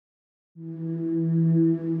This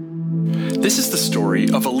is the story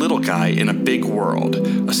of a little guy in a big world,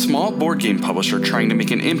 a small board game publisher trying to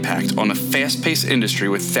make an impact on a fast-paced industry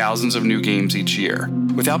with thousands of new games each year.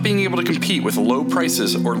 Without being able to compete with low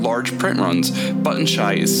prices or large print runs, Button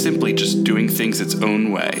Shy is simply just doing things its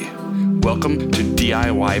own way. Welcome to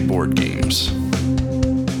DIY Board Games.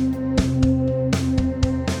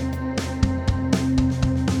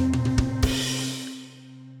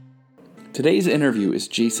 Today's interview is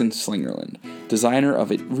Jason Slingerland, designer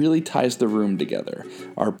of It Really Ties the Room Together,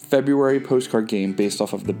 our February postcard game based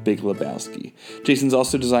off of The Big Lebowski. Jason's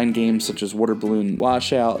also designed games such as Water Balloon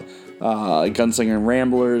Washout, Gunslinger and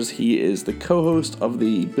Ramblers. He is the co-host of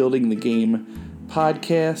the Building the Game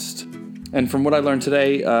podcast, and from what I learned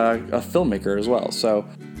today, a filmmaker as well. So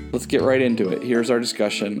let's get right into it. Here's our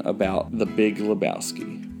discussion about The Big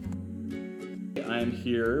Lebowski. I'm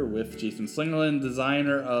here with Jason Slingerland,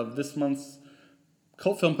 designer of this month's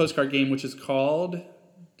cult film postcard game, which is called... Do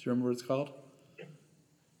you remember what it's called?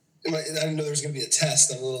 I didn't know there was going to be a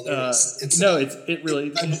test. I'm a little nervous. It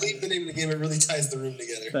really... I believe the name of the game, It Really Ties the Room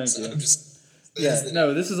Together. Thank you.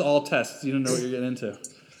 This is all tests. You don't know what you're getting into.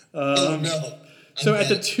 No. So at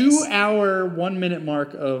the 2-hour, 1-minute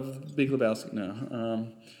mark of Big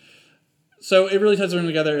Lebowski... So It Really Ties the Room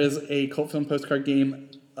Together is a cult film postcard game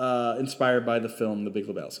inspired by the film The Big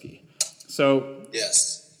Lebowski. So,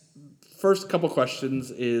 yes. First couple questions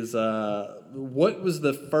is what was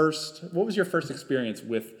your first experience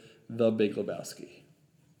with The Big Lebowski?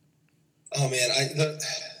 Oh man,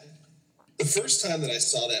 the first time that I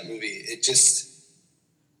saw that movie, I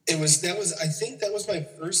think that was my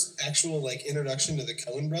first actual introduction to the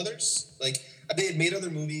Coen brothers. They had made other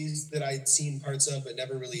movies that I'd seen parts of, but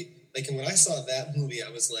never really and when I saw that movie, I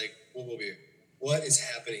was like, whoa. What is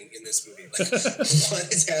happening in this movie? What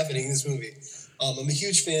is happening in this movie? I'm a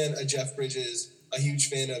huge fan of Jeff Bridges, a huge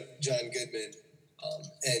fan of John Goodman.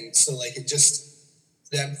 And so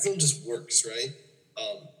that film just works, right?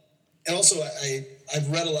 And also I've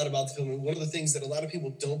read a lot about the film. And one of the things that a lot of people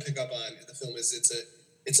don't pick up on in the film is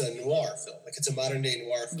it's a noir film. It's a modern day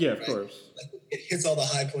noir film. Yeah, of course. It hits all the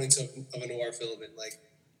high points of a noir film. And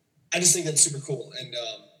I just think that's super cool. And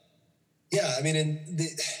and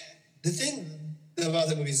the thing about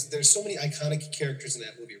that movie is there's so many iconic characters in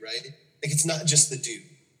that movie, right? It's not just the dude.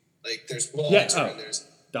 There's Walter and there's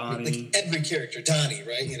Donnie. Every character, Donnie,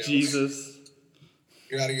 right? Jesus.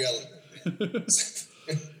 You're out of your element.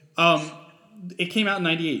 It came out in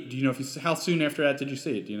 98. Do you know how soon after that did you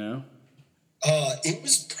see it? Do you know? It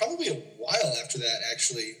was probably a while after that,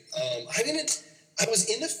 actually. I was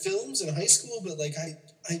into films in high school, but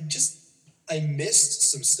I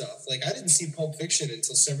missed some stuff. I didn't see Pulp Fiction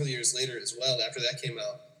until several years later as well, after that came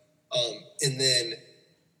out. And then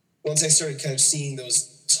once I started kind of seeing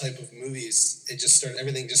those type of movies,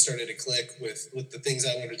 everything just started to click with the things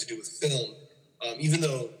I wanted to do with film. Even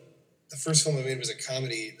though the first film I made was a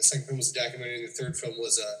comedy, the second film was a documentary, and the third film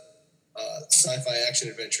was a sci-fi action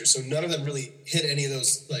adventure. So none of them really hit any of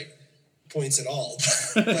those points at all.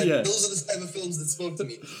 But those are the type of films that spoke to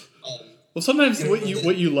me. Well, sometimes what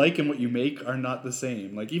you like and what you make are not the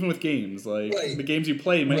same. Even with games, right. The games you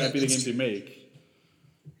play might not be the games you make.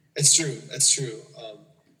 It's true. That's true.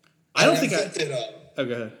 I don't think that. Go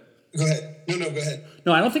ahead. Go ahead. No, go ahead.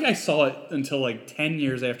 No, I don't think I saw it until 10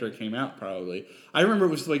 years after it came out. Probably. I remember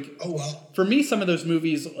it was oh wow. For me, some of those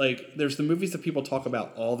movies, there's the movies that people talk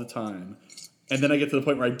about all the time, and then I get to the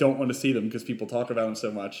point where I don't want to see them because people talk about them so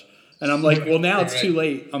much, and I'm like, well, now it's too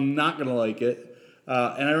late. I'm not gonna like it.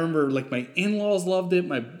 And I remember my in-laws loved it.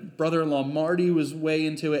 My brother-in-law Marty was way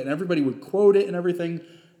into it, and everybody would quote it and everything.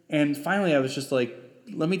 And finally, I was just like,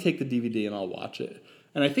 let me take the DVD and I'll watch it.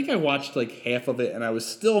 And I think I watched half of it, and I was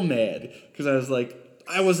still mad because I was like,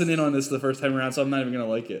 I wasn't in on this the first time around, so I'm not even gonna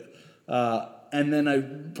like it. And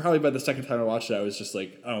then probably by the second time I watched it, I was just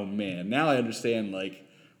like, oh man, now I understand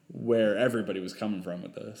where everybody was coming from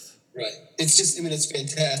with this. Right. It's just, it's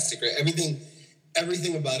fantastic, right?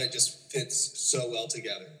 Everything about it just fits so well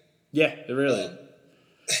together. Yeah, it really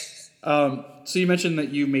is. So you mentioned that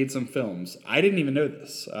you made some films. I didn't even know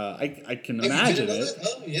this. I can imagine it.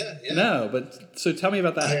 Oh, yeah. No, but so tell me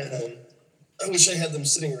about that. I wish I had them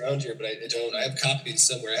sitting around here, but I don't. I have copies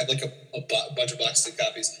somewhere. I have a bunch of boxes of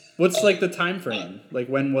copies. What's the time frame?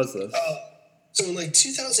 When was this? So in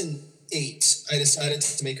 2008, I decided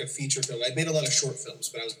to make a feature film. I'd made a lot of short films,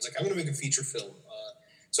 but I was like, I'm going to make a feature film.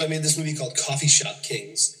 So I made this movie called Coffee Shop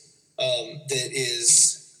Kings that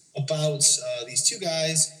is about these two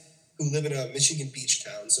guys who live in a Michigan beach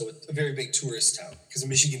town, so it's a very big tourist town, because the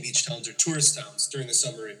Michigan beach towns are tourist towns during the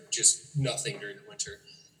summer and just nothing during the winter.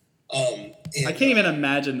 I can't even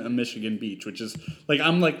imagine a Michigan beach, which is like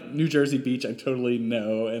I'm like New Jersey Beach. I totally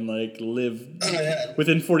know and like live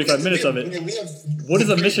within 45 minutes of it. What is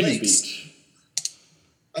a Michigan beach?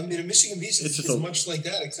 I mean, a Michigan beach is much like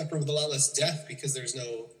that, except for with a lot less death because there's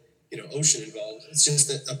no, ocean involved. It's just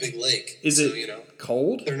a big lake. Is it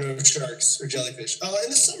cold? There are no sharks or jellyfish. In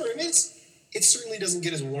the summer, I mean, it certainly doesn't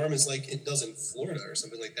get as warm as like it does in Florida or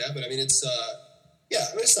something like that. But I mean, it's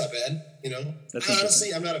it's not bad.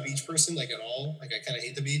 Honestly, I'm not a beach person like at all. Like I kind of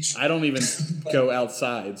hate the beach. I don't even go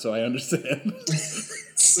outside, so I understand.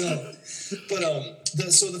 So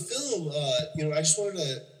the film, I just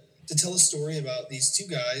wanted to tell a story about these two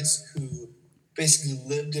guys who basically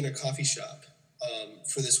lived in a coffee shop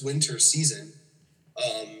for this winter season.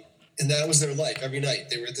 And that was their life every night.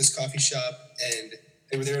 They were at this coffee shop and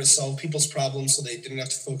they were there to solve people's problems so they didn't have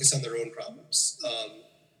to focus on their own problems.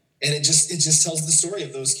 And it just tells the story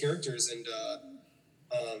of those characters. And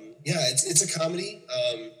it's a comedy.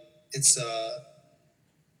 That's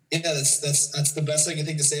the best I can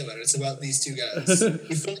think to say about it. It's about these two guys.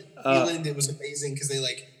 We filmed in New Zealand. It was amazing because they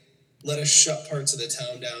let us shut parts of the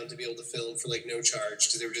town down to be able to film for no charge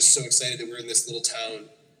because they were just so excited that we were in this little town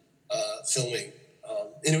filming.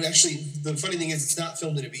 And it actually, the funny thing is, it's not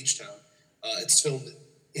filmed in a beach town. It's filmed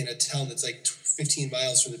in a town that's 15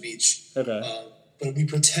 miles from the beach. Okay. But we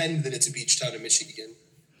pretend that it's a beach town in Michigan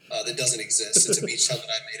that doesn't exist. It's a beach town that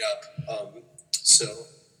I made up.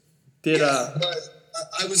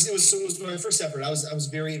 It was my first effort. I was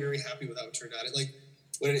very, very happy with how it turned out.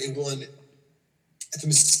 When it won at the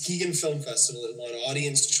Muskegon Film Festival, it won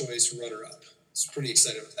Audience Choice runner-up. I was pretty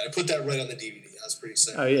excited with that. I put that right on the DVD. I was pretty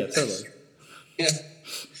excited. Oh, yeah, totally. Yeah.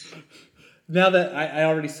 Now that I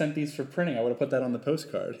already sent these for printing, I would have put that on the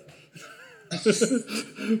postcard.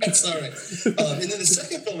 That's all right. And then the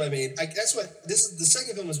second film I made, the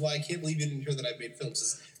second film is why I can't believe you didn't hear that I made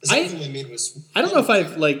films. The second film I made was... I don't know if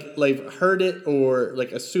I've heard it or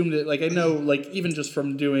assumed it. I know even just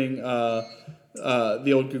from doing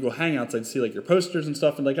the old Google Hangouts, I'd see your posters and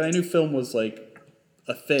stuff, and I knew film was a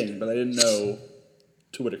thing, but I didn't know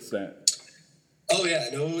to what extent. Oh yeah,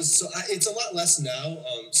 no, it was. It's a lot less now.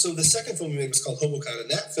 So the second film we made was called HoboCon,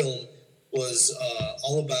 and that film was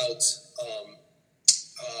all about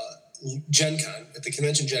Gen Con, at the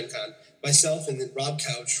convention Gen Con. Myself and then Rob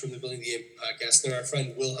Couch from the Building the Game podcast, and our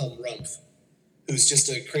friend Wilhelm Rumpf, who's just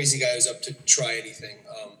a crazy guy who's up to try anything.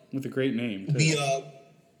 With a great name, too.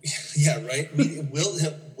 Yeah, right.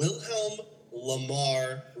 Wilhelm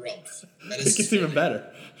Lamar Rumpf. It gets even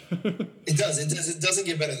better. It does. It doesn't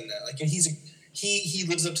get better than that. He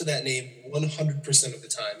lives up to that name 100% of the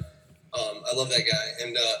time. I love that guy.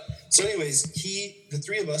 And so anyways, the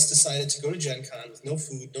three of us decided to go to Gen Con with no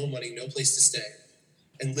food, no money, no place to stay,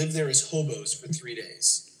 and live there as hobos for 3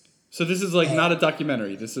 days. So this is not a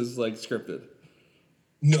documentary. This is scripted.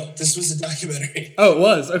 No, this was a documentary. Oh, it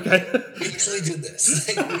was? Okay. We actually did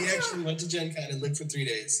this. We actually went to Gen Con and lived for 3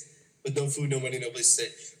 days with no food, no money, no place to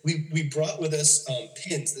stay. We brought with us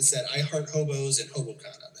pins that said I Heart Hobos and HoboCon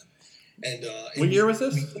on them. And what year was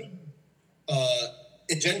this?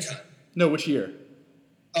 At Gen Con. No, which year?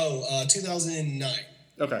 2009.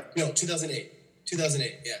 Okay. No, 2008.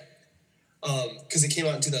 2008, yeah. Because it came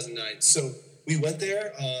out in 2009. So we went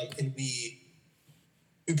there and we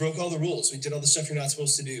broke all the rules. We did all the stuff you're not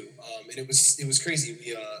supposed to do. And it was crazy.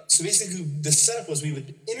 So basically the setup was we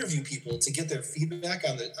would interview people to get their feedback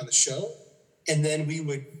on the show. And then we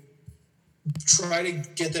would try to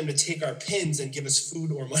get them to take our pins and give us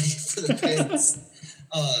food or money for the pins.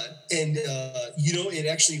 It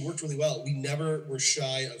actually worked really well. We never were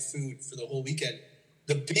shy of food for the whole weekend.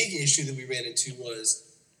 The big issue that we ran into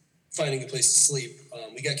was finding a place to sleep.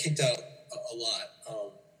 We got kicked out a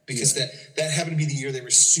lot because that happened to be the year they were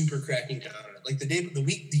super cracking down on it.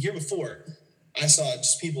 The year before, I saw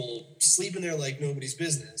just people sleeping there like nobody's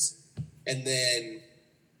business. And then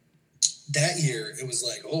that year, it was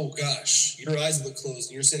oh gosh, your eyes look closed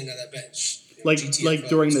and you're sitting on that bench.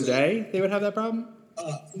 During the day, they would have that problem?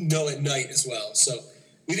 No, at night as well. So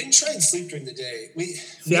we didn't try and sleep during the day.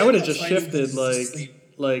 I would have just shifted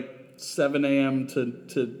 7 a.m.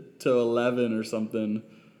 to 11 or something.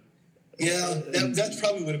 Yeah, that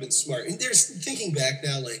probably would have been smart. And there's thinking back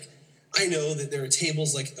now, I know that there are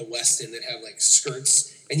tables at the Westin that have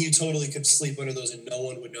skirts, and you totally could sleep under those and no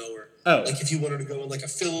one would know. Or if you wanted to go in a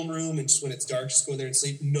film room and just when it's dark, just go in there and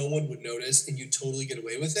sleep, no one would notice and you totally get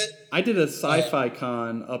away with it. I did a sci-fi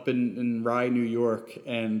con up in Rye, New York,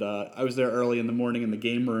 and I was there early in the morning in the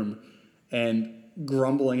game room and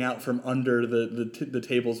grumbling out from under the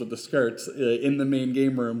tables with the skirts in the main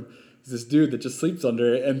game room is this dude that just sleeps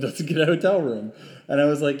under it and doesn't get a hotel room. And I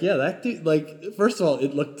was like, yeah, that dude, like, first of all,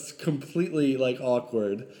 it looked completely, like,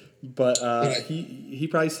 awkward. But Right. he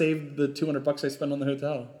probably saved the $200 I spent on the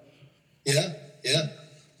hotel. Yeah, yeah.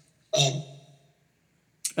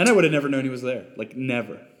 And I would have never known he was there. Like,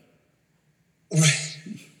 never. Right.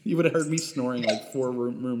 You would have heard me snoring like 4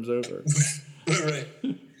 rooms over. Right.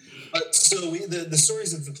 So the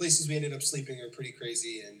stories of the places we ended up sleeping are pretty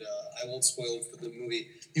crazy, and I won't spoil them for the movie.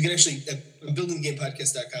 You can actually, at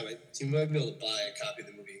buildingthegamepodcast.com, you might be able to buy a copy of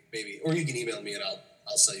the movie, maybe. Or you can email me and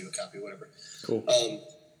I'll sell you a copy, whatever. Cool.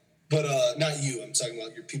 But not you. I'm talking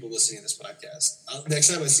about your people listening to this podcast. Next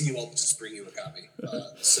time I see you, I'll just bring you a copy.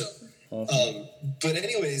 Awesome. But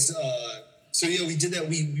anyways, so yeah, we did that.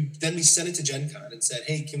 Then we sent it to Gen Con and said,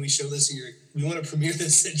 hey, can we show this we want to premiere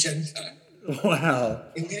this at Gen Con. Wow.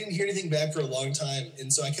 And we didn't hear anything back for a long time.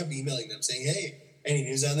 And so I kept emailing them saying, hey, any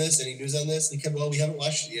news on this? Any news on this? And he kept, well, we haven't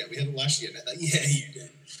watched it yet. And I thought, yeah, you did.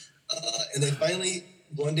 And then finally,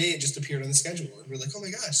 one day it just appeared on the schedule. And we're like, oh my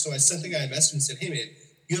gosh. So I sent the guy a message and said, hey man,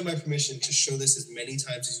 you have my permission to show this as many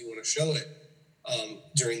times as you want to show it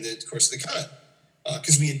during the course of the con.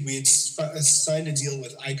 Because we had signed a deal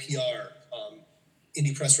with IPR,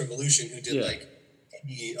 Indie Press Revolution, who did like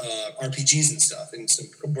the RPGs and stuff and some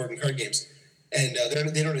board and card games. And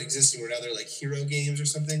they don't exist anymore now. They're like Hero Games or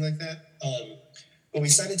something like that. But we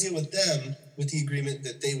signed a deal with them with the agreement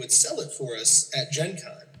that they would sell it for us at Gen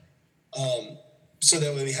Con. So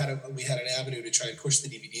that way we had an avenue to try and push the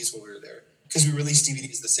DVDs when we were there. Because we released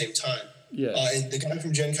DVDs at the same time. Yeah. And the guy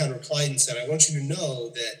from Gen Con replied and said, I want you to know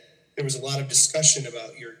that there was a lot of discussion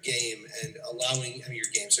about your game and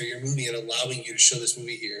your movie and allowing you to show this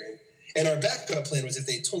movie here. And our backup plan was if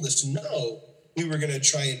they told us no, we were going to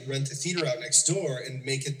try and rent the theater out next door and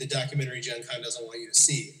make it the documentary Gen Con doesn't want you to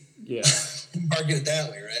see. Yeah. Market it that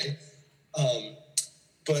way, right?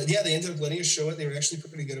 But yeah, they ended up letting us show it. They were actually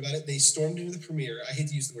pretty good about it. They stormed into the premiere. I hate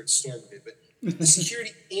to use the word stormed it, but the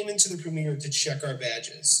security came into the premiere to check our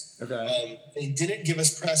badges. Okay. They didn't give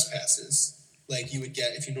us press passes like you would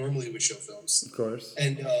get if you normally would show films. Of course.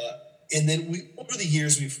 And then over the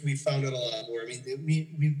years we found out a lot more. I mean,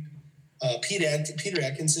 Peter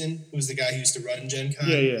Atkinson, who was the guy who used to run Gen Con.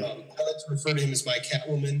 I like to refer to him as my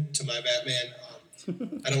Catwoman to my Batman.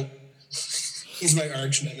 He's my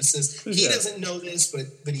arch nemesis. He doesn't know this,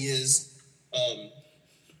 but he is.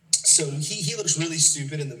 So he looks really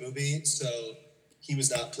stupid in the movie, so he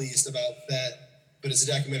was not pleased about that. But it's a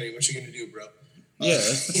documentary. What you gonna do, bro?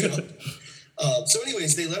 So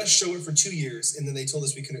anyways, they let us show it for 2 years, and then they told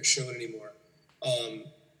us we couldn't show it anymore.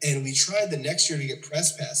 And we tried the next year to get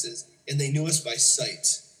press passes, and they knew us by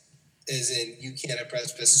sight, as in you can't have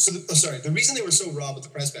press passes. So the reason they were so raw with the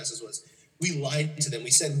press passes was we lied to them. We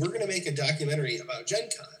said, we're going to make a documentary about Gen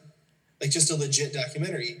Con, like just a legit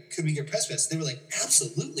documentary. Could we get press passes? They were like,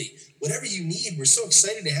 absolutely. Whatever you need. We're so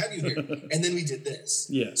excited to have you here. And then we did this.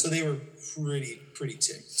 Yeah. So they were pretty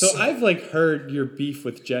ticked. So I've like heard your beef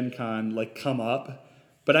with Gen Con like come up,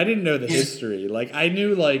 but I didn't know the history. Like I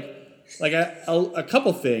knew like a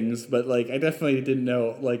couple things, but like I definitely didn't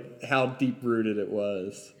know like how deep rooted it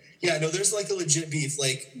was. Yeah, no, there's like a legit beef,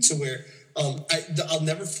 like to where I'll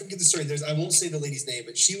never forget the story. I won't say the lady's name,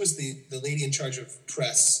 but she was the lady in charge of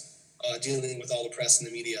press, dealing with all the press and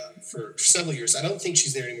the media for several years. I don't think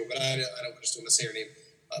she's there anymore, but I don't just want to say her name.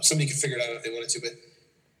 Somebody could figure it out if they wanted to, but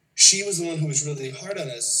she was the one who was really hard on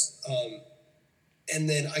us. And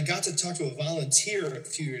then I got to talk to a volunteer a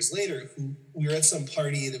few years later who we were at some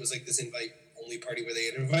party that was like this invite-only party where they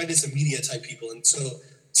had invited some media-type people. And so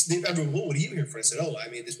everyone, what are you here for? I said, I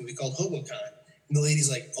made this movie called HoboCon. And the lady's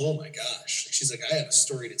like, oh my gosh. She's like, I have a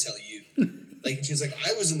story to tell you. Like, she was like,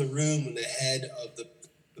 I was in the room when the head of the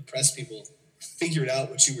press people figured out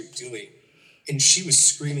what you were doing. And she was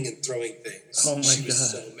screaming and throwing things. Oh my God. She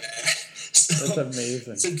was so mad. So, that's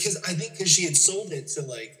amazing. So because she had sold it to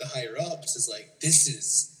like the higher ups, it's like this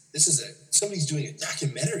is somebody's doing a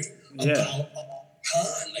documentary about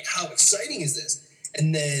con. Like how exciting is this?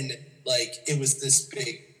 And then like it was this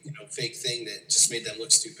big fake thing that just made them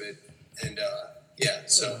look stupid. And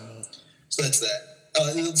so that's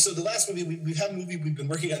that. So the last movie we have a movie we've been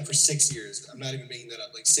working on for 6 years. I'm not even making that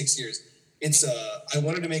up. Like 6 years. It's I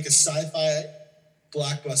wanted to make a sci-fi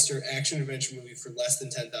blockbuster action adventure movie for less than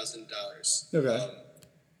 $10,000. Okay.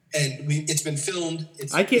 And it's been filmed.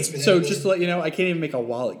 I can't. So edited. Just to let you know, I can't even make a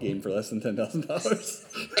wallet game for less than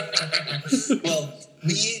 $10,000. Well,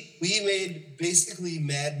 we made basically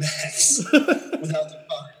Mad Max without the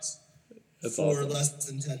cars for less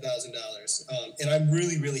than $10,000. And I'm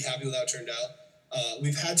really really happy with how it turned out.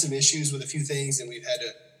 We've had some issues with a few things, and we've had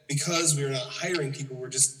to because we're not hiring people, we're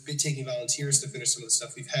just taking volunteers to finish some of the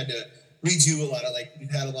stuff. We've had to redo a lot of, like,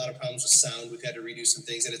 we've had a lot of problems with sound. We've had to redo some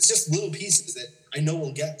things, and it's just little pieces that I know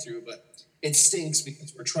we'll get through, but it stinks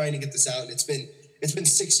because we're trying to get this out. And it's been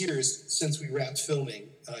 6 years since we wrapped filming.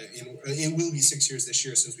 It will be 6 years this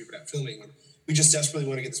year since we wrapped filming. We just desperately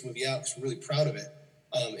want to get this movie out because we're really proud of it.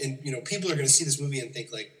 And people are going to see this movie and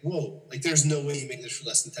think like, whoa, like there's no way you make this for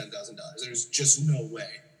less than $10,000. There's just no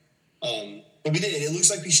way. But we did. It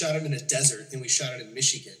looks like we shot it in a desert, and we shot it in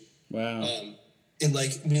Michigan. Wow. And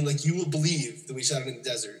like you will believe that we shot it in the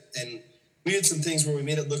desert. And we did some things where we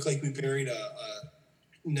made it look like we buried a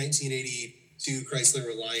 1982 Chrysler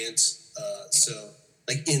Reliant. So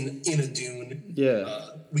like in a dune.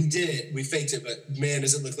 Yeah. We did it. We faked it, but man,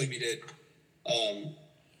 does it look like we did.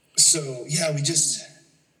 So yeah, we just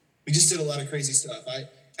did a lot of crazy stuff.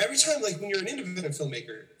 Every time, like when you're an independent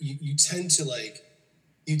filmmaker, you tend to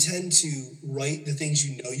write the things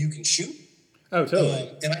you know you can shoot. Oh,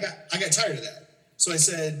 totally. And I got tired of that. So I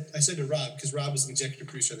said to Rob, because Rob was an executive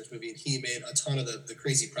producer on this movie, and he made a ton of the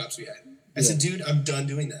crazy props we had. I said, dude, I'm done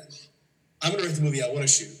doing that. I'm going to write the movie I want to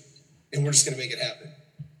shoot, and we're just going to make it happen.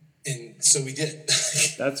 And so we did.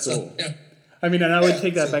 That's cool. So, yeah. I mean, and I would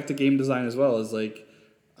take that back to game design as well. As like,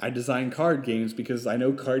 I design card games because I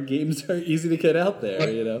know card games are easy to get out there.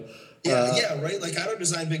 Right. You know. Yeah, right. Like I don't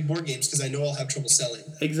design big board games because I know I'll have trouble selling.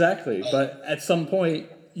 Exactly, but at some point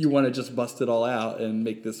you want to just bust it all out and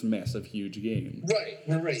make this massive, huge game. Right.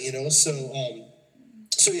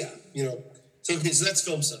 So yeah, So okay, so that's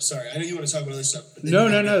film stuff. Sorry, I know you want to talk about other stuff. No.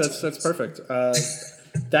 That's perfect.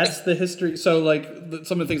 That's the history. So like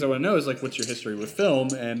some of the things I want to know is like, what's your history with film?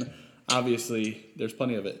 And obviously, there's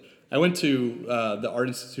plenty of it. I went to the Art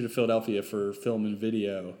Institute of Philadelphia for film and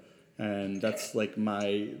video, and that's like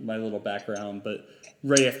my little background. But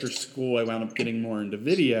right after school, I wound up getting more into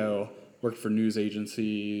video. Worked for news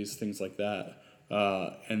agencies, things like that,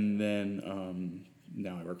 and then.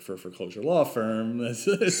 Now I work for a foreclosure law firm, as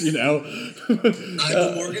you know. I'm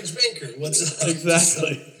a mortgage banker. What's up?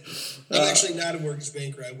 Exactly. I'm actually not a mortgage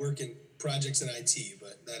banker. I work in projects and IT,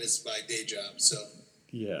 but that is my day job. So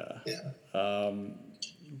yeah.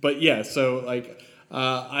 But yeah, so like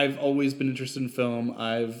I've always been interested in film.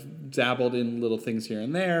 I've dabbled in little things here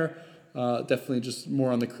and there. Definitely just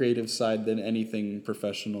more on the creative side than anything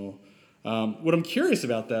professional. What I'm curious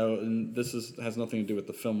about, though, and this has nothing to do with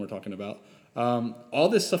the film we're talking about. All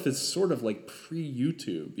this stuff is sort of like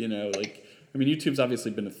pre-YouTube, like, I mean, YouTube's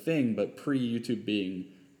obviously been a thing, but pre-YouTube being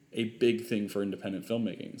a big thing for independent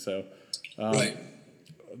filmmaking. So, right.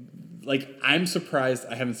 Like, I'm surprised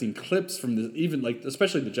I haven't seen clips from this, even like,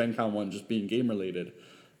 especially the Gen Con one just being game related.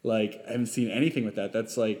 Like, I haven't seen anything with that.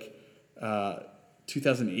 That's like,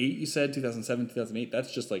 2008, you said, 2007, 2008.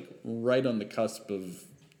 That's just like right on the cusp of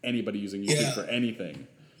anybody using YouTube for anything.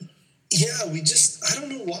 Yeah, I don't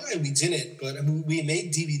know why we didn't, but I mean, we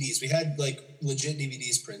made DVDs. We had like legit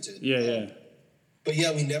DVDs printed. Yeah. But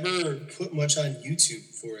yeah, we never put much on YouTube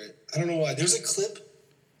for it. I don't know why. There's a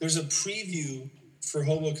preview for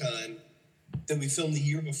HoboCon that we filmed the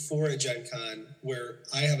year before at Gen Con where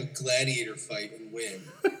I have a gladiator fight and win.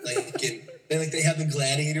 They have the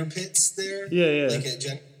gladiator pits there. Yeah. Like at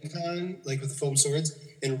Gen Con, like with the foam swords.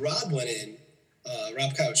 And Rob went in,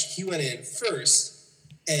 Rob Couch, he went in first.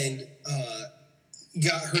 And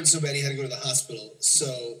got hurt so bad he had to go to the hospital.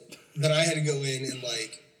 So then I had to go in and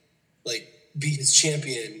like be his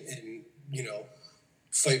champion and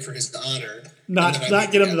fight for his honor. Not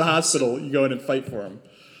get him to the hospital. You go in and fight for him.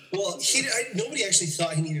 Well, nobody actually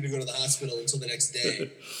thought he needed to go to the hospital until the next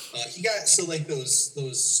day. He got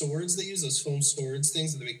those swords they use, those foam swords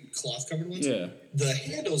things, the big cloth covered ones. Yeah. The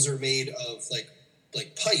handles are made of like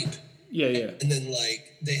pipe. Yeah. And then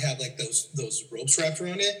like they have like those ropes wrapped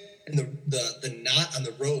around it, and the knot on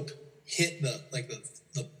the rope hit the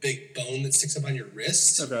big bone that sticks up on your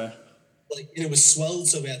wrist. Okay. And it was swelled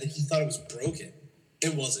so bad that he thought it was broken.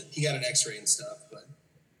 It wasn't. He got an X-ray and stuff, but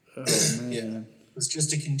yeah, it was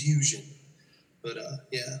just a contusion. But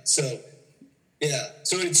so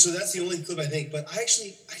that's the only clip I think. But I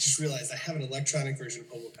just realized I have an electronic version of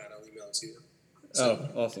HoboCon. I'll email it to you. So,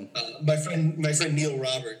 awesome. My friend Neil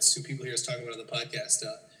Roberts, who people hear us talking about on the podcast,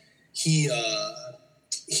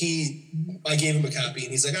 I gave him a copy,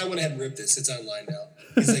 and he's like, I went ahead and ripped this. It's online now.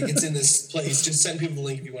 He's like, it's in this place. Just send people the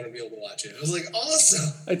link if you want to be able to watch it. I was like,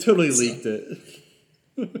 awesome. I totally leaked it.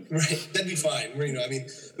 Right, that'd be fine.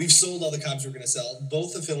 We've sold all the copies we're going to sell.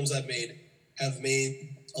 Both the films I've made have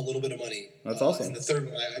made a little bit of money. That's awesome. And the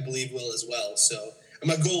third one, I believe, will as well. So, and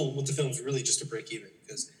my goal with the film is really just to break even,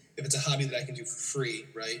 because if it's a hobby that I can do for free,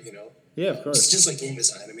 right? Yeah, of course. It's just like game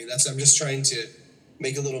design. I mean, I'm just trying to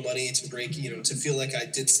make a little money to break, to feel like I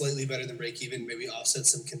did slightly better than break even, maybe offset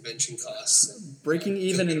some convention costs. And, breaking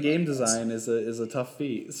even in game design is a tough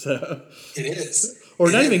feat. So it is.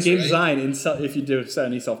 Or not even game design, if you do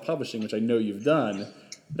any self-publishing, which I know you've done,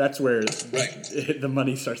 that's where the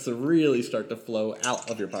money starts to flow out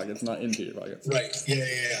of your pockets, not into your pockets. Right,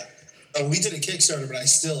 yeah. We did a Kickstarter, but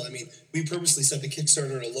we purposely set the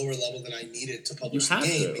Kickstarter at a lower level than I needed to publish the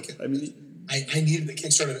game. Because I needed the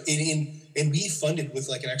Kickstarter, and we funded with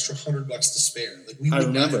like an extra $100 to spare. Like we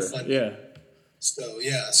would not have funded. Yeah.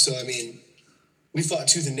 So I mean, we fought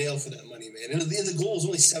tooth and nail for that money, man. And the goal was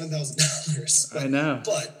only $7,000. I know.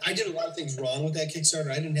 But I did a lot of things wrong with that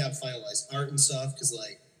Kickstarter. I didn't have finalized art and stuff because,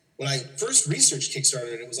 like, when I first researched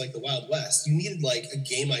Kickstarter and it was like the Wild West, you needed like a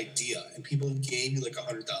game idea and people gave you like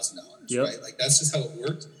 $100,000, right? Like that's just how it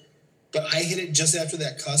worked. But I hit it just after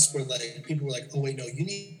that cusp where like people were like, oh wait, no, you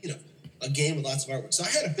need a game with lots of artwork. So I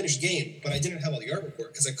had a finished game, but I didn't have all the artwork for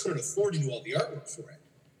it because I couldn't afford to do all the artwork for it.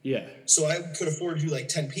 Yeah. So I could afford to do like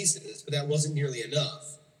 10 pieces, but that wasn't nearly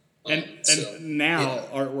enough. And now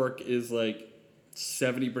artwork is like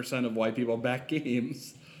 70% of why people back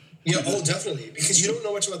games. Yeah, definitely. Because you don't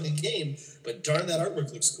know much about the game, but darn, that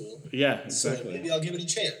artwork looks cool. Yeah, exactly. So maybe I'll give it a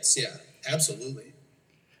chance. Yeah, absolutely.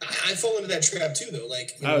 I fall into that trap too, though.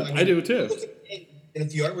 Like, I do too. Look at the game, and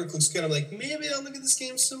if the artwork looks good, I'm like, maybe I'll look at this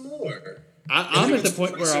game some more. I'm at the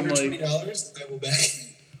point where I'm like, $20, I will back it.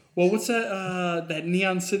 Well, what's that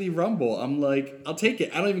Neon City Rumble? I'm like, I'll take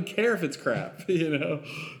it. I don't even care if it's crap, And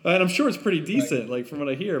I'm sure it's pretty decent, like from what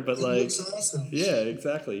I hear. But it looks awesome. Yeah,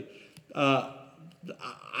 exactly.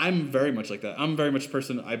 I'm very much like that. I'm very much a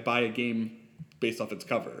person. I buy a game based off its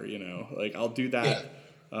cover. Like I'll do that.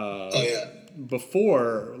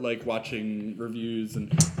 Before like watching reviews and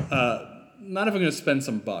not if I'm going to spend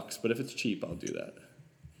some bucks, but if it's cheap, I'll do that.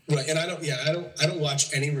 Right, and I don't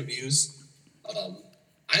watch any reviews. I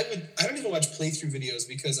don't even watch playthrough videos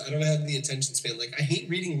because I don't have the attention span. Like, I hate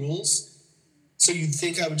reading rules, so you'd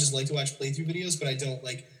think I would just like to watch playthrough videos, but I don't.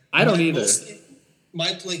 Like, I don't either.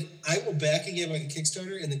 I will back a game like a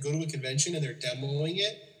Kickstarter and then go to a convention and they're demoing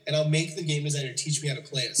it, and I'll make the game designer teach me how to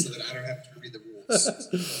play it so that I don't have to read the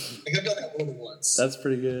rules. Like, I've done that more than once. That's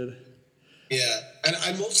pretty good. Yeah, and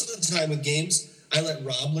I most of the time with games, I let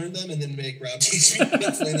Rob learn them and then make Rob teach me how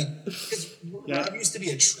to play them. Because Rob used to be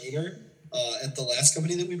a trainer at the last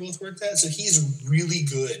company that we both worked at, so he's really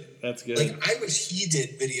good. That's good. Like, I wish he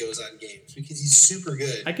did videos on games because he's super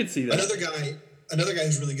good. I could see that. Another guy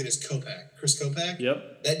who's really good is Kopak, Chris Kopak.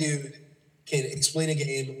 Yep. That dude can explain a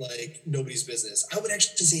game like nobody's business. I would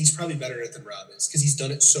actually say he's probably better at it than Rob is because he's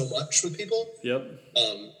done it so much with people. Yep.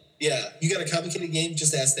 Yeah, you got a complicated game,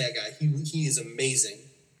 just ask that guy. He is amazing.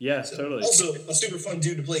 Yeah, totally. Also, a super fun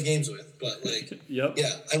dude to play games with, but like, yeah,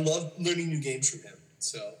 I love learning new games from him.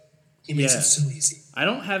 So he makes it so easy. I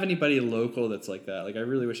don't have anybody local that's like that. Like, I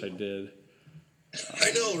really wish I did.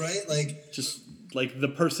 I know, right? Like, just like the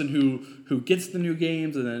person who gets the new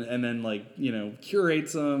games and then like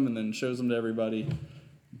curates them and then shows them to everybody.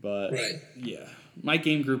 But yeah, my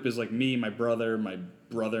game group is like me, my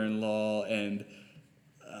brother-in-law, and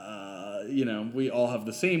we all have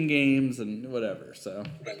the same games and whatever. So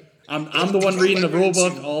I'm the one reading the rule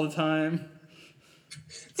book all the time.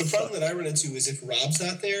 The problem that I run into is if Rob's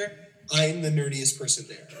not there, I'm the nerdiest person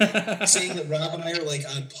there. Saying that Rob and I are like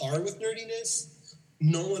on par with nerdiness,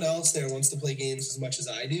 no one else there wants to play games as much as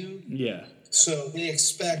I do. Yeah. So they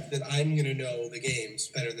expect that I'm going to know the games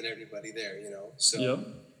better than everybody there, So,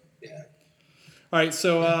 yeah. All right,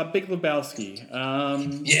 so Big Lebowski.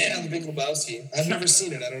 The Big Lebowski. I've never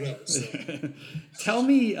seen it. I don't know. So. Tell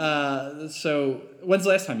me, so when's the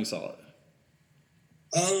last time you saw it?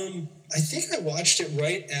 I think I watched it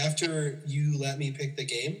right after you let me pick the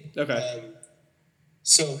game. Okay.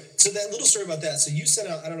 So that little story about that. So you sent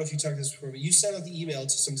out, I don't know if you talked this before, but you sent out the email to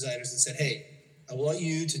some designers and said, hey, I want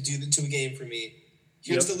you to do to a game for me.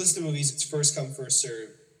 Here's the list of movies. It's first come, first serve.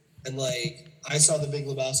 And like, I saw The Big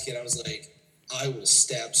Lebowski and I was like, I will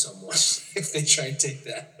stab someone if they try and take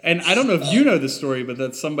that. And I don't know if you know the story, but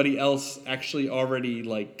that somebody else actually already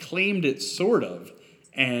like claimed it sort of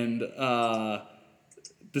and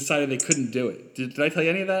decided they couldn't do it. Did I tell you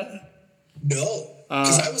any of that? No.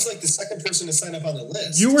 Because I was like the second person to sign up on the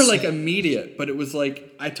list. You were like immediate, but it was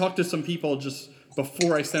like I talked to some people just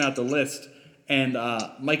before I sent out the list, and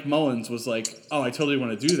Mike Mullins was like, "Oh, I totally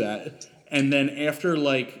want to do that." And then after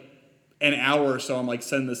like an hour or so, I'm like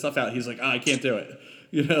sending this stuff out. He's like, "Oh, I can't do it."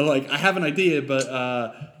 Like I have an idea,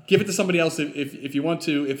 but give it to somebody else if you want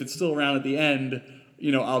to. If it's still around at the end,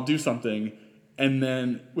 I'll do something. And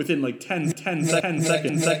then within like 10 seconds,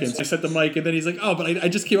 I sent the mic, and then he's like, "Oh, but I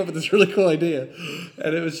just came up with this really cool idea,"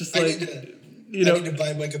 and it was just like, you know, I need to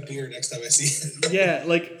buy Mike a beer next time I see him. Yeah,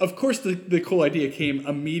 like of course the cool idea came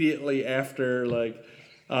immediately after like,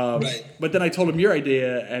 Right. But then I told him your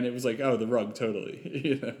idea, and it was like, oh, the rug,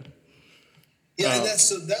 totally. Yeah, and that's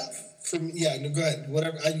so that for me. Yeah, no, go ahead.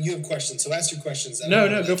 Whatever you have questions, so ask your questions.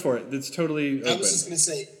 No, go for it. It's totally open. I was just going to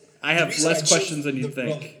say, I have less questions than you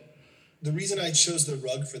think. Rug, the reason I chose the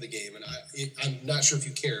rug for the game, and I'm not sure if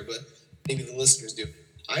you care, but maybe the listeners do.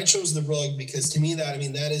 I chose the rug because to me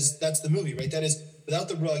that's the movie, right? That is, without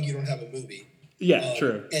the rug, you don't have a movie. Yeah,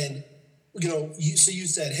 true. And you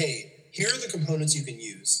said, hey, here are the components you can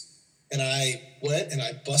use, and I went and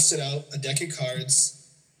I busted out a deck of cards,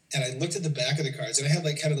 and I looked at the back of the cards, and I have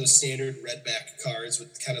like kind of those standard red back cards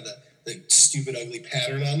with kind of the stupid ugly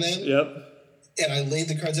pattern on them. Yep. And I laid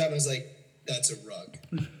the cards out, and I was like, that's a rug.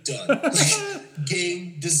 Done. Like,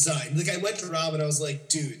 game design. Like, I went to Rob, and I was like,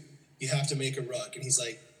 dude, you have to make a rug. And he's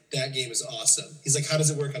like, that game is awesome. He's like, how does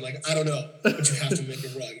it work? I'm like, I don't know, but you have to make a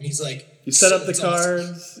rug. And he's like, you set up the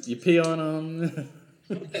cards, awesome. You pee on them.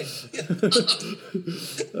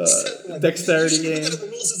 Dexterity game. The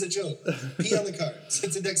rules is a joke. Pee on the cards.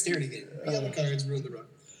 It's a dexterity game. Pee on the cards, ruin the rug.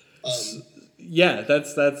 Yeah,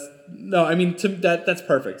 that's no. I mean, that's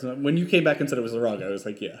perfect. When you came back and said it was the rug, I was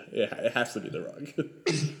like, yeah, it has to be the rug.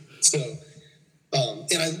 So,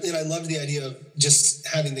 and I loved the idea of just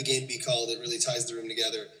having the game be called. It really ties the room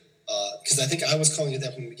together. Because I think I was calling it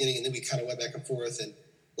that from the beginning, and then we kind of went back and forth. And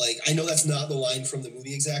like, I know that's not the line from the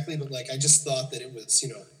movie exactly, but like, I just thought that it was,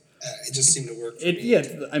 it just seemed to work. For me. Yeah,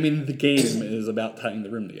 I mean, the game is about tying the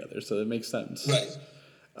room together, so it makes sense. Right.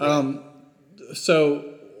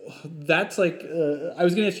 So that's like, I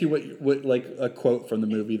was going to ask you what like a quote from the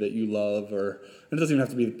movie that you love, or it doesn't even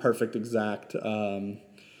have to be the perfect exact.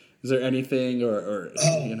 Is there anything or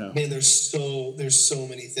man, there's so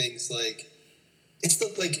many things. Like, it's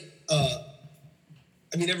the like.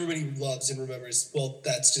 I mean, everybody loves and remembers. Well,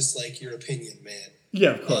 that's just like your opinion, man.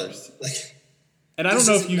 Yeah, of course. And I don't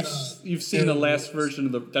know if you've seen the last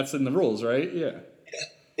version of that's in the rules, right? Yeah.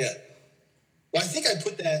 Yeah. Well, I think I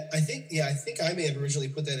put that. I think I may have originally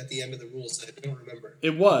put that at the end of the rules. I don't remember.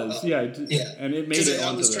 It was, yeah, and it made it.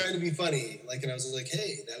 I was trying to be funny, like, and I was like,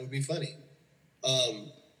 "Hey, that would be funny."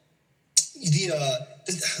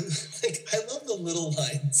 Like, I love the little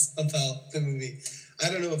lines about the movie. I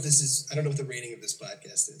don't know what the rating of this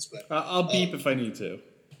podcast is, but I'll beep if I need to.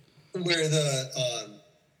 Where the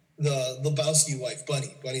Lebowski wife,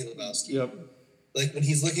 Bunny Lebowski. Yep. Like, when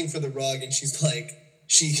he's looking for the rug, and she's like,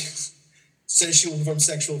 she says she will perform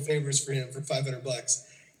sexual favors for him for $500,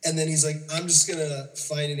 and then he's like, I'm just gonna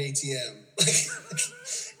find an ATM. Like,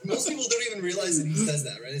 most people don't even realize that he says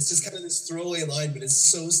that, right? It's just kind of this throwaway line, but it's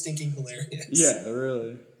so stinking hilarious. Yeah,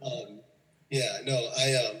 really. Yeah, no,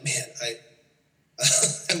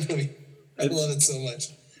 I love it so much.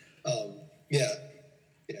 Yeah.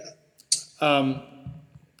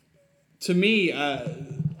 To me, I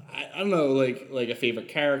don't know, like a favorite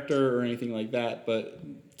character or anything like that, but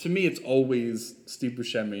to me, it's always Steve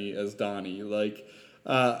Buscemi as Donnie. Like,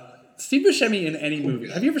 Steve Buscemi in any movie.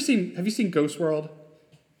 Have you seen Ghost World?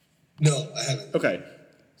 No, I haven't. Okay,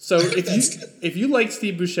 so if you like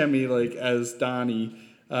Steve Buscemi like as Donnie,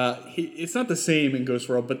 it's not the same in Ghost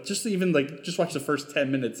World, but just watch the first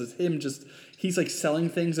 10 minutes. It's him he's like selling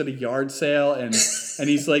things at a yard sale, and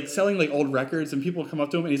he's like selling like old records, and people come up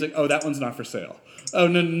to him and he's like, oh, that one's not for sale. Oh,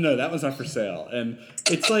 no, that one's not for sale. And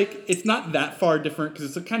it's like, it's not that far different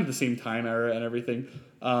because it's kind of the same time era and everything.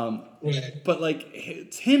 Right. But like,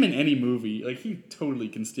 it's him in any movie. Like, he totally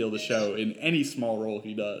can steal the show in any small role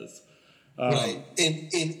he does. Right.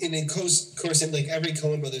 And in course, in like every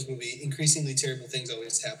Coen Brothers movie, increasingly terrible things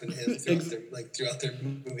always happen to him throughout their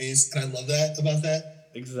movies. And I love that about that.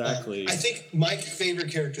 Exactly. I think my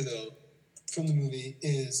favorite character, though, from the movie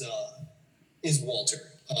is Walter.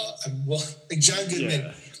 Like John Goodman,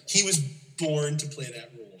 yeah. He was born to play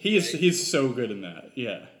that role. He's so good in that.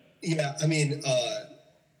 Yeah. Yeah, I mean,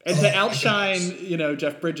 and to outshine,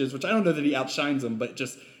 Jeff Bridges, which I don't know that he outshines him, but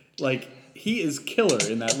just like he is killer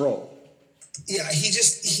in that role. Yeah, he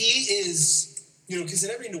is, because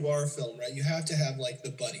in every noir film, right, you have to have like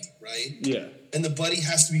the buddy, right? Yeah. And the buddy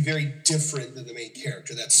has to be very different than the main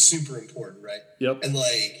character. That's super important, right? Yep. And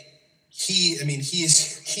like he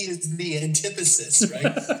is the antithesis, right,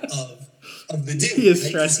 of the dude. He is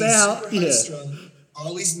stressed out. Super high-strung,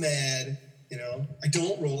 always mad. I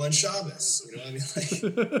don't roll on Shabbos. I mean, like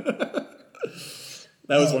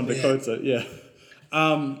that was one of the quotes. Yeah.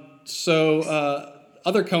 So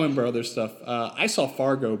other Coen Brothers stuff. I saw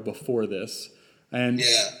Fargo before this, and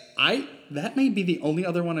that may be the only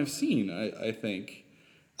other one I've seen. I think.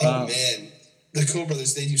 Oh man, the Coen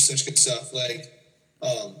Brothers, they do such good stuff. Like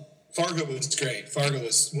Fargo was great. Fargo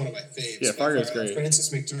was one of my faves. Yeah, Fargo's great. Frances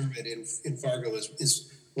McDormand in Fargo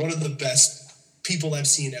is one of the best people I've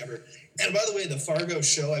seen ever. And by the way, the Fargo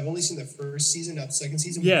show, I've only seen the first season, not the second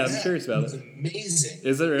season. Yeah, I'm curious about it. It was amazing.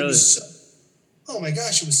 Is it really? Oh my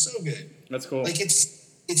gosh, it was so good. That's cool. Like it's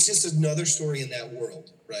just another story in that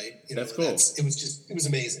world, right? That's cool. It was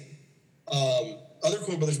amazing. Other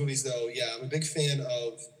Coen Brothers movies, though, yeah, I'm a big fan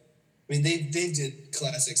of. I mean, they did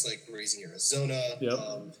classics like Raising Arizona. Yep.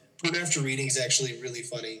 Burn After Reading is actually really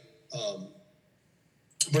funny.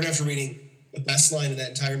 Burn After Reading, the best line in that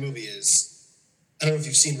entire movie is, I don't know if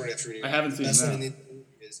you've seen Burn After Reading. I haven't seen that. Line in the movie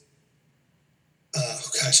is, oh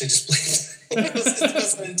gosh, I just played it. It's the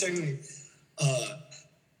best line in the entire movie.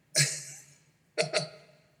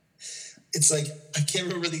 It's like, I can't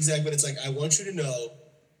remember the exact, but it's like, I want you to know,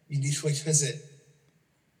 you need to, what is it?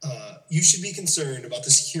 You should be concerned about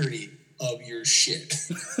the security of your shit.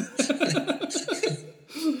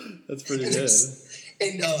 That's pretty good.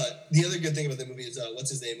 And the other good thing about the movie is, what's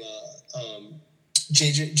his name?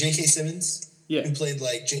 J.K. Simmons, who played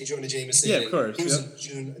like J. Jonah Jameson. Yeah, of course. He was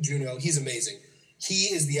in Juno. He's amazing.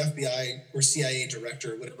 He is the FBI or CIA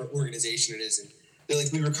director, whatever organization it is. And they're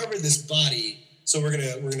like, we recovered this body, so we're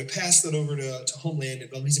gonna pass that over to Homeland.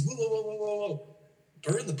 And he's like, whoa.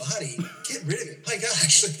 Burn the body, get rid of it. My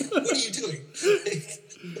gosh, like, what are you doing?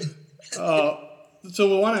 So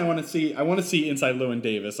the one I want to see Inside Llewyn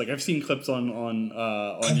Davis. Like I've seen clips on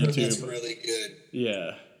YouTube. That's really good.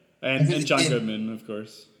 Yeah, and John Goodman, of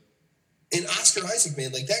course. And Oscar Isaac,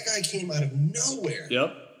 man, like that guy came out of nowhere.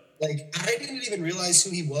 Yep. Like I didn't even realize who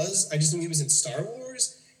he was. I just knew he was in Star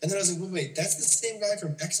Wars. And then I was like, wait, that's the same guy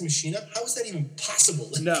from Ex Machina? How is that even possible?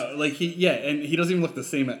 No, like and he doesn't even look the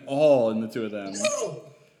same at all in the two of them. No.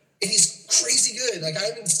 And he's crazy good. Like I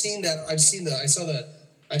haven't seen that. I've seen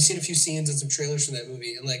a few scenes and some trailers from that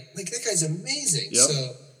movie, and like that guy's amazing. Yep.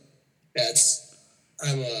 So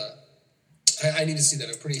I need to see that.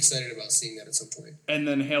 I'm pretty excited about seeing that at some point. And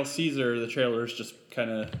then Hail Caesar, the trailer is just kind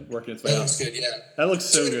of working its way out. That looks good, yeah. That looks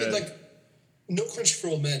so good. Like, No Country for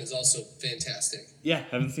Old Men is also fantastic. Yeah,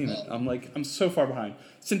 haven't seen it. I'm so far behind.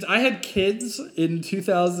 Since I had kids in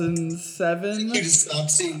 2007... You just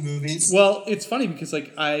stopped seeing movies? Well, it's funny because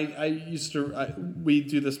like we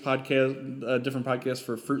do this podcast, a different podcast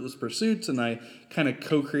for Fruitless Pursuits, and I kind of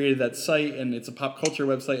co-created that site, and it's a pop culture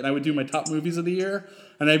website, and I would do my top movies of the year,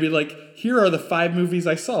 and I'd be like, here are the 5 movies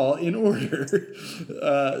I saw in order.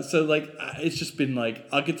 So like, it's just been like,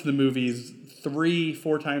 I'll get to the movies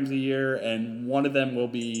 3-4 times a year, and one of them will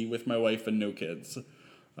be with my wife and no kids.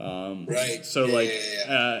 Right. So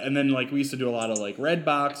and then like we used to do a lot of like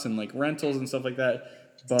Redbox and like rentals and stuff like that.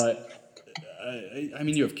 But I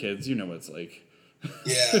mean, you have kids, you know what it's like.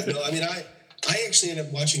 Yeah. No, I mean, I actually end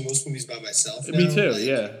up watching most movies by myself now. Me too. Like,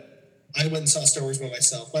 yeah. I went and saw Star Wars by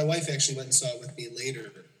myself. My wife actually went and saw it with me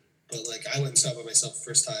later. But like I went and saw it by myself the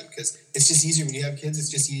first time because it's just easier when you have kids. It's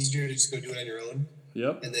just easier to just go do it on your own.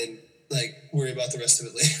 Yep. And then like worry about the rest of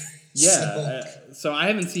it later. Yeah. So I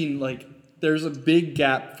haven't seen like. There's a big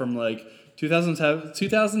gap from like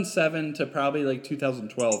 2007 to probably like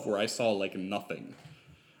 2012 where I saw like nothing.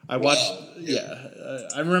 I watched,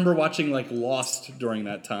 I remember watching like Lost during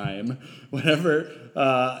that time. Whenever,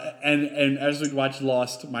 and as we'd watch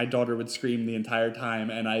Lost, my daughter would scream the entire time,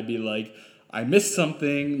 and I'd be like, I missed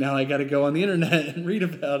something. Now I got to go on the internet and read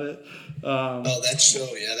about it. That show,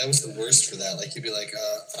 yeah, that was the worst for that. Like, you'd be like,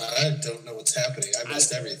 I don't know what's happening. I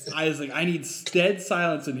missed everything. I was like, I need dead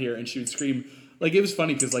silence in here. And she would scream. Like, it was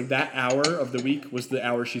funny because, like, that hour of the week was the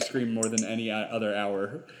hour she screamed more than any other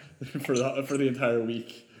hour for the entire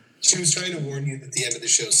week. She was trying to warn you that the end of the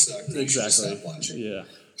show sucked. Exactly. You should stop watching. Yeah.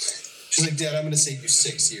 She's like, Dad, I'm going to save you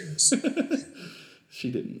 6 years.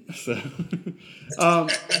 She didn't.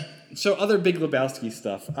 So other Big Lebowski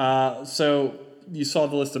stuff. So you saw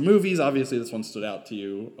the list of movies. Obviously, this one stood out to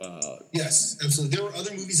you. Yes, absolutely. There were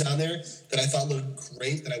other movies on there that I thought looked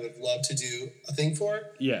great that I would love to do a thing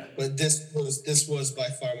for. Yeah. But this was by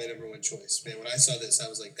far my number one choice. Man, when I saw this, I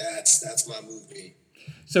was like, that's my movie.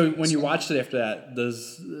 So when you watched it after that,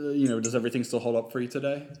 does everything still hold up for you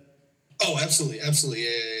today? Oh, absolutely, yeah.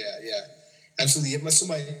 Absolutely.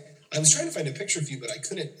 So I was trying to find a picture of you, but I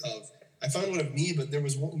couldn't. I found one of me, but there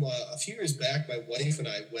was one a few years back. My wife and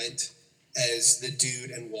I went as the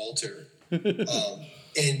dude and Walter,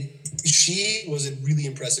 and she was a really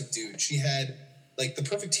impressive dude. She had like the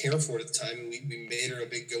perfect hair for it at the time, and we made her a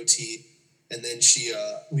big goatee. And then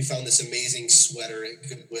we found this amazing sweater at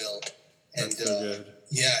Goodwill, and That's so good.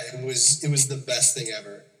 Yeah, it was the best thing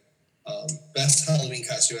ever. Best Halloween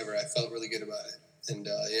costume ever. I felt really good about it, and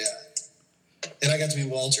yeah. And I got to be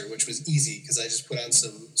Walter, which was easy because I just put on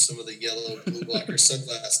some of the yellow blue blocker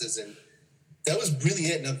sunglasses, and that was really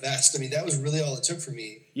it in a vest. I mean, that was really all it took for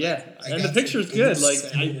me. Yeah, and the picture's good.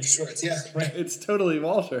 Like shorts. Yeah, right. It's totally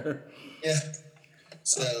Walter. Yeah.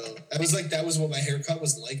 So I was like, that was what my haircut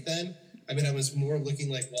was like then. I mean, I was more looking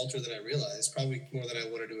like Walter than I realized, probably more than I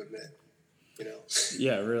wanted to admit. You know?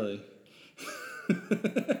 Yeah, really.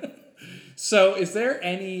 So, is there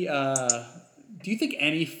any? Do you think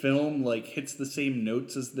any film like hits the same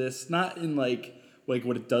notes as this? Not in like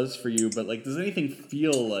what it does for you, but like, does anything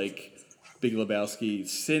feel like Big Lebowski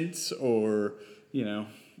since, or can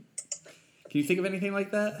you think of anything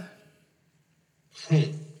like that?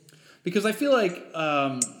 Because I feel like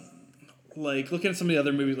looking at some of the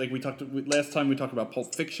other movies, like last time we talked about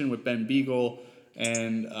Pulp Fiction with Ben Beagle,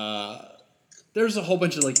 and there's a whole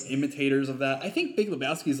bunch of like imitators of that. I think Big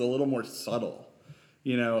Lebowski is a little more subtle.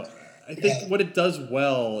 I think what it does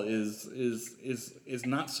well is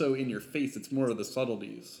not so in your face. It's more of the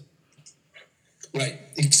subtleties. Right.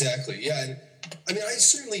 Exactly. Yeah. And, I mean, I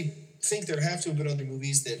certainly think there have to have been other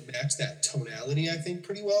movies that match that tonality, I think,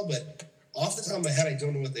 pretty well. But off the top of my head, I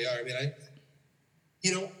don't know what they are. I mean,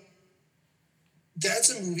 that's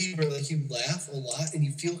a movie where like you laugh a lot and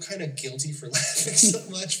you feel kind of guilty for laughing so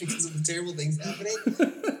much because of the terrible things happening.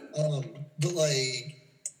 But like,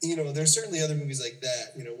 there's certainly other movies like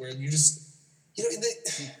that, where you just,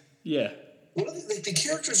 yeah. The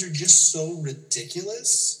characters are just so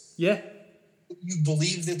ridiculous. Yeah. You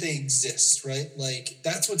believe that they exist, right? Like,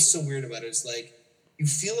 that's what's so weird about it. It's like, you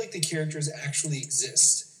feel like the characters actually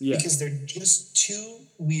exist because they're just too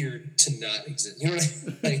weird to not exist. You know what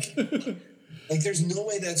I mean? Like there's no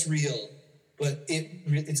way that's real, but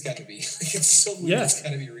it's got to be. Like, it's so weird. It's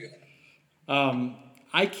got to be real.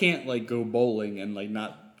 I can't like go bowling and like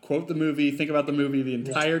not quote the movie, think about the movie the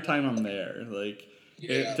entire time I'm there. Like,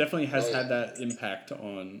 it definitely has had that impact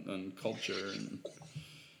on culture. And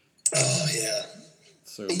oh yeah.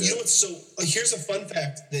 So and you know what's here's a fun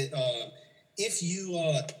fact that if you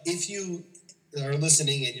are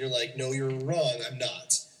listening and you're like, no, you're wrong, I'm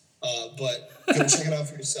not. But go check it out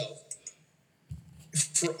for yourself.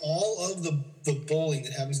 For all of the bowling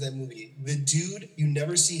that happens in that movie, the dude, you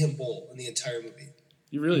never see him bowl in the entire movie.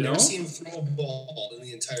 You really don't? Never see him throw a ball in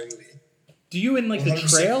the entire movie. Do you in like the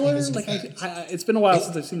trailer? Like it's been a while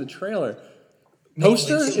since I've seen the trailer.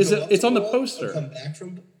 Poster? Like, it's on the poster. Come back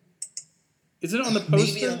from. Is it on the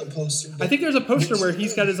poster? Maybe on the poster. I think there's a poster where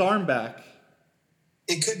he's got his arm back.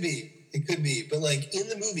 It could be. But like in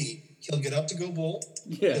the movie, he'll get up to go bowl.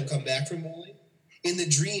 Yeah. He'll come back from bowling. In the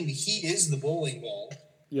dream, he is the bowling ball.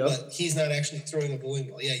 Yep. But he's not actually throwing a bowling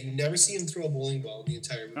ball. Yeah, you never see him throw a bowling ball in the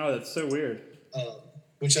entire movie. Oh, that's so weird.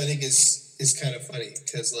 Which I think is kind of funny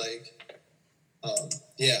because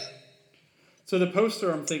yeah. So the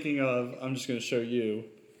poster I'm thinking of, I'm just going to show you.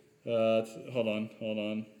 Hold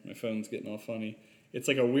on. My phone's getting all funny. It's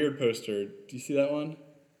like a weird poster. Do you see that one?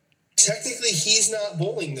 Technically, he's not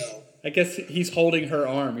bowling, though. I guess he's holding her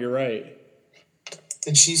arm. You're right.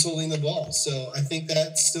 And she's holding the ball. So I think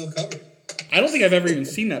that's still covered. I don't think I've ever even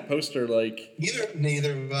seen that poster. Like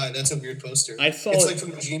Neither have I. That's a weird poster. It's like from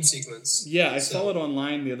the dream sequence. Yeah, I saw it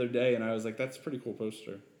online the other day, and I was like, "That's a pretty cool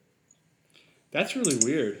poster." That's really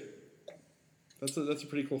weird. That's a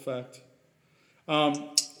pretty cool fact.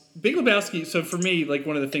 Big Lebowski. So for me, like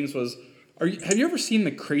one of the things was, have you ever seen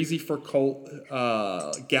the Crazy for Cult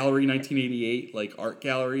Gallery 1988 like art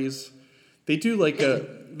galleries? They do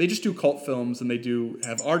they just do cult films, and they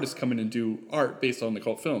have artists come in and do art based on the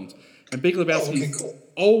cult films. And Big Lebowski is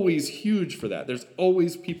always huge for that. There's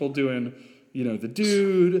always people doing, the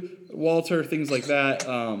Dude, Walter, things like that.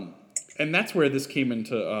 And that's where this came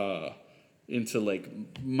into like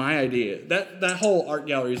my idea. That whole art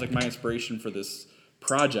gallery is like my inspiration for this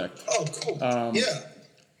project. Oh, cool. Yeah.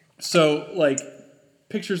 So like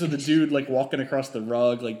pictures of the Dude like walking across the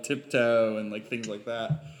rug, like tiptoe and like things like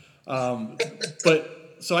that. But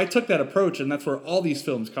so I took that approach, and that's where all these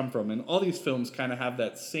films come from. And all these films kind of have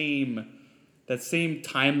that same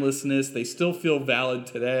timelessness. They still feel valid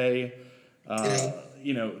today.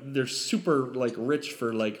 They're super like rich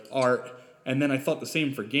for like art. And then I thought the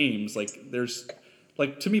same for games. Like there's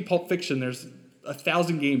like, to me, Pulp Fiction, there's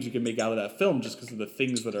 1,000 games you can make out of that film just because of the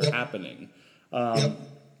things that are happening.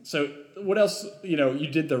 So what else, you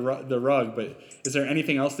did the rug, but is there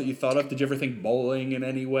anything else that you thought of? Did you ever think bowling in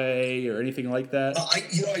any way or anything like that?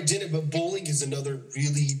 I didn't, but bowling is another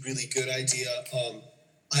really, really good idea.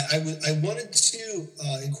 I wanted to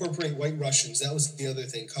incorporate White Russians. That was the other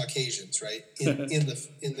thing, Caucasians, right? In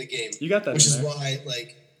the game. You got that. Which is why,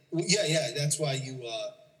 that's why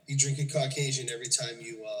you drink a Caucasian every time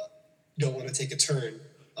you don't want to take a turn.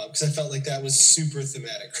 because I felt like that was super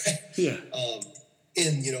thematic, right? Yeah.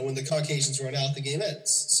 And when the Caucasians run out, the game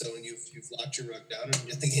ends. So when you've locked your rug down, and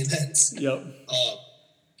the game ends. Yep.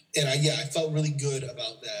 And I felt really good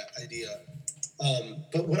about that idea.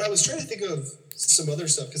 But when I was trying to think of some other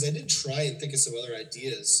stuff, because I did try and think of some other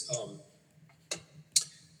ideas.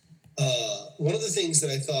 One of the things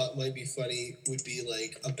that I thought might be funny would be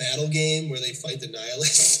like a battle game where they fight the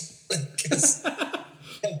nihilists,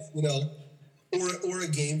 or a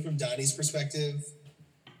game from Donnie's perspective.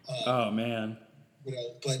 Oh man.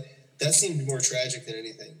 But that seemed more tragic than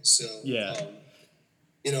anything. So yeah.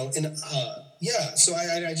 So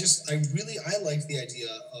I liked the idea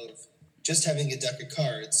of just having a deck of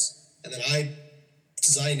cards, and then I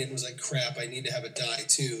designed it and was like, crap, I need to have a die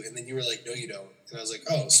too. And then you were like, no, you don't. And I was like,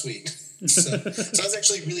 oh, sweet. So I was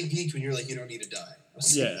actually really geeked when you were like, you don't need a die. I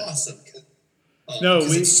was like, awesome. Because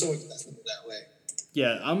it's so accessible that way.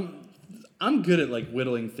 Yeah, I'm good at like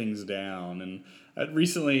whittling things down, and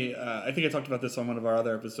recently, I think I talked about this on one of our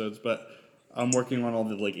other episodes, but I'm working on all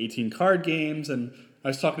the like 18 card games, and I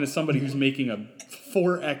was talking to somebody who's making a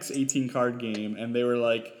 4X 18 card game, and they were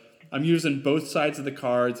like, I'm using both sides of the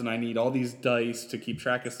cards, and I need all these dice to keep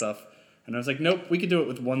track of stuff. And I was like, nope, we could do it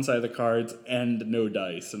with one side of the cards and no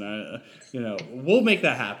dice, and we'll make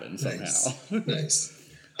that happen somehow. Nice.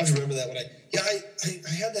 I have to remember that when I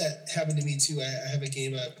had that happen to me too. I have a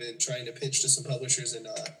game I've been trying to pitch to some publishers, and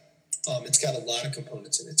it's got a lot of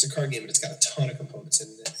components in it. It's a card game, but it's got a ton of components in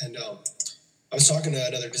it. And I was talking to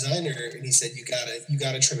another designer, and he said, you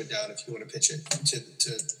gotta trim it down if you want to pitch it to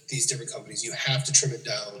these different companies. You have to trim it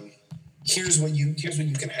down. Here's what you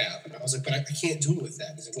can have. And I was like, but I can't do it with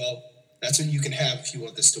that. He said, well, that's what you can have if you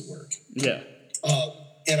want this to work. Yeah.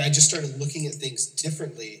 And I just started looking at things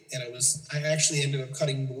differently, and I actually ended up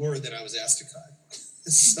cutting more than I was asked to cut.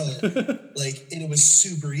 So, and it was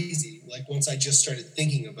super easy. Like, once I just started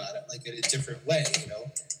thinking about it, like, in a different way,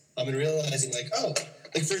 and realizing, like,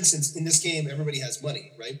 for instance, in this game, everybody has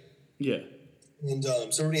money, right? Yeah. And so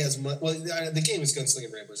everybody has money. Well, the game is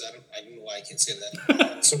Gunslinger Ramblers. I don't know why I can't say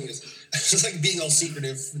that. So it was like being all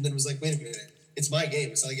secretive, and then it was like, wait a minute, it's my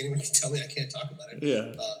game. It's not like anyone can tell me I can't talk about it.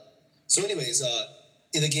 Yeah. So anyways,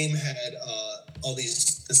 the game had all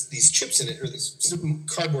these chips in it, or this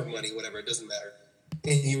cardboard money, whatever, it doesn't matter.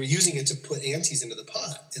 And you were using it to put antes into the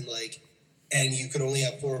pot, and you could only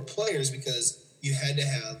have 4 players because you had to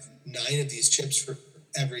have 9 of these chips for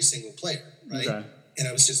every single player, right? Okay. And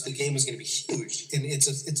the game was going to be huge, and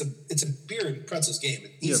it's a beer and pretzels game.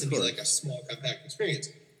 It needs to be like a small, compact experience.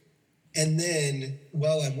 And then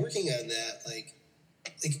while I'm working on that, like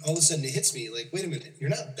all of a sudden it hits me, like, wait a minute, you're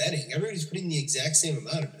not betting. Everybody's putting the exact same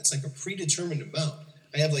amount of it. It's like a predetermined amount.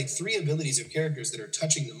 I have like 3 abilities of characters that are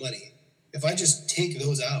touching the money. If I just take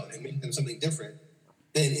those out and make them something different,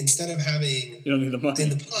 then instead of having you don't need the money in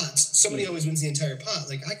the pots, somebody always wins the entire pot.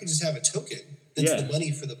 Like, I could just have a token that's the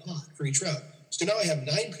money for the pot for each round. So now I have 9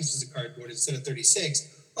 pieces of cardboard instead of 36.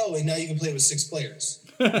 Oh, and now you can play with 6 players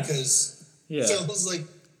because So I was like,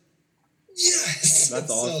 yes, that's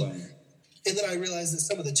awesome. And then I realized that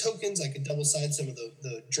some of the tokens, I could double side some of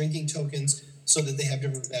the drinking tokens so that they have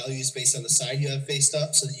different values based on the side you have faced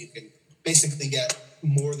up, so that you can basically get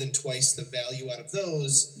more than twice the value out of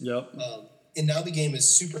those. Yep. And now the game is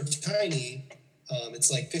super tiny. It's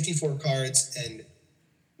like 54 cards and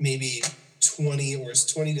maybe 20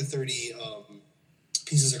 to 30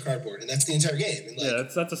 pieces of cardboard, and that's the entire game. And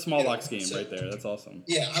that's a small box game right there. That's awesome.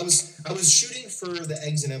 Yeah, I was shooting for the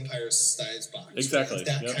Eggs and Empire size box. Exactly. Right?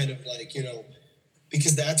 That kind of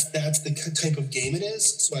because that's the type of game it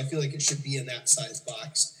is. So I feel like it should be in that size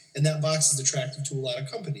box, and that box is attractive to a lot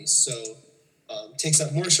of companies. So it takes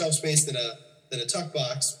up more shelf space than a tuck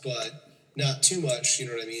box, but not too much. You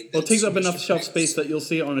know what I mean? Well, it takes up enough shelf space that you'll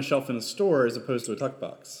see it on a shelf in a store as opposed to a tuck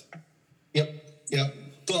box. Yep.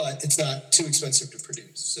 But it's not too expensive to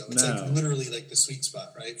produce. So it's like literally like the sweet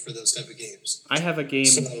spot, right, for those type of games. I have a game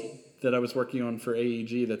that I was working on for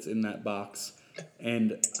AEG that's in that box,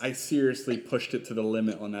 and I seriously pushed it to the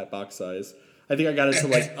limit on that box size. I think I got it to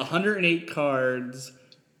like 108 cards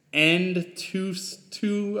and two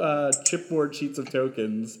chipboard sheets of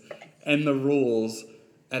tokens and the rules,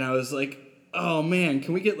 and I was like, oh man,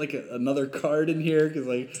 can we get like another card in here? Because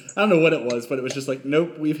like, I don't know what it was, but it was just like,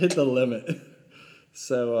 nope, we've hit the limit.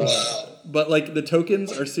 So, but like the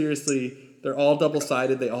tokens are seriously, they're all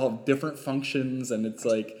double-sided. They all have different functions, and it's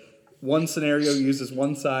like one scenario uses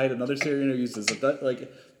one side, another scenario uses like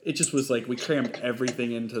it just was like we crammed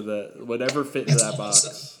everything into the whatever fit into that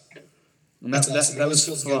box. And that's awesome. That was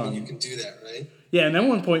feels fun. Good when you can do that, right? Yeah, and then at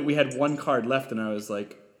one point we had one card left, and I was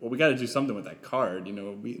like, well, we got to do something with that card.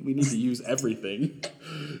 We need to use everything.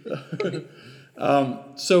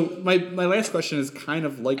 So my last question is kind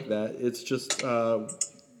of like that. It's just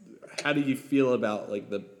how do you feel about like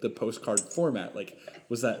the postcard format? Like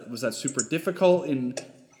was that super difficult in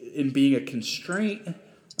being a constraint?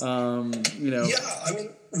 Yeah, I mean,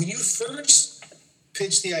 when you first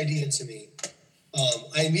pitched the idea to me,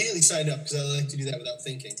 I immediately signed up because I like to do that without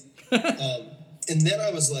thinking. And then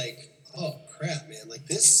I was like, oh crap, man, like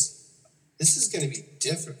this is going to be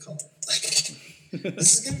difficult. Like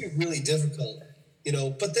this is going to be really difficult,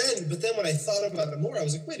 but then when I thought about it more, I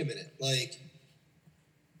was like, wait a minute, like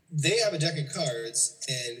they have a deck of cards,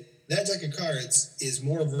 and that deck of cards is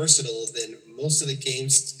more versatile than most of the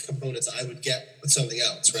game's components I would get with something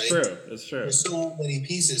else, right? It's true. There's so many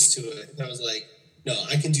pieces to it. And I was like, no,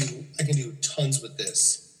 I can do tons with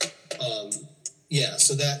this.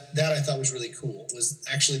 So that I thought was really cool, was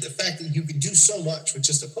actually the fact that you could do so much with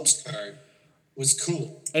just a postcard was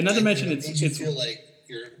cool. And not to mention, it made you feel like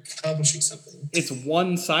you're accomplishing something. It's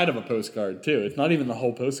one side of a postcard too. It's not even the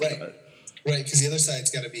whole postcard. Right, because the other side's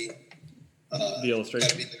got to be the illustration.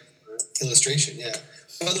 Got to be there for illustration, yeah.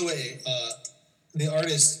 By the way, the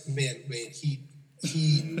artist, man,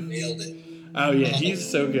 he nailed it. Oh yeah, he's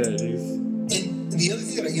so good. And the other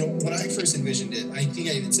thing that when I first envisioned it, I think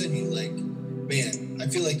I even said to you, like, man, I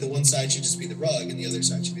feel like the one side should just be the rug and the other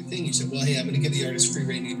side should be the thing. You said, well, hey, I'm going to give the artist free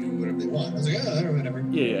rein to do whatever they want. I was like, oh, whatever.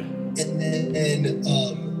 Yeah. And then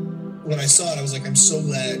when I saw it, I was like, I'm so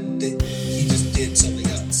glad that he just did something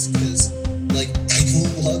else, because like I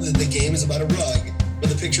love that the game is about a rug, but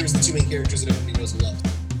the picture is the two main characters that everybody knows and loves.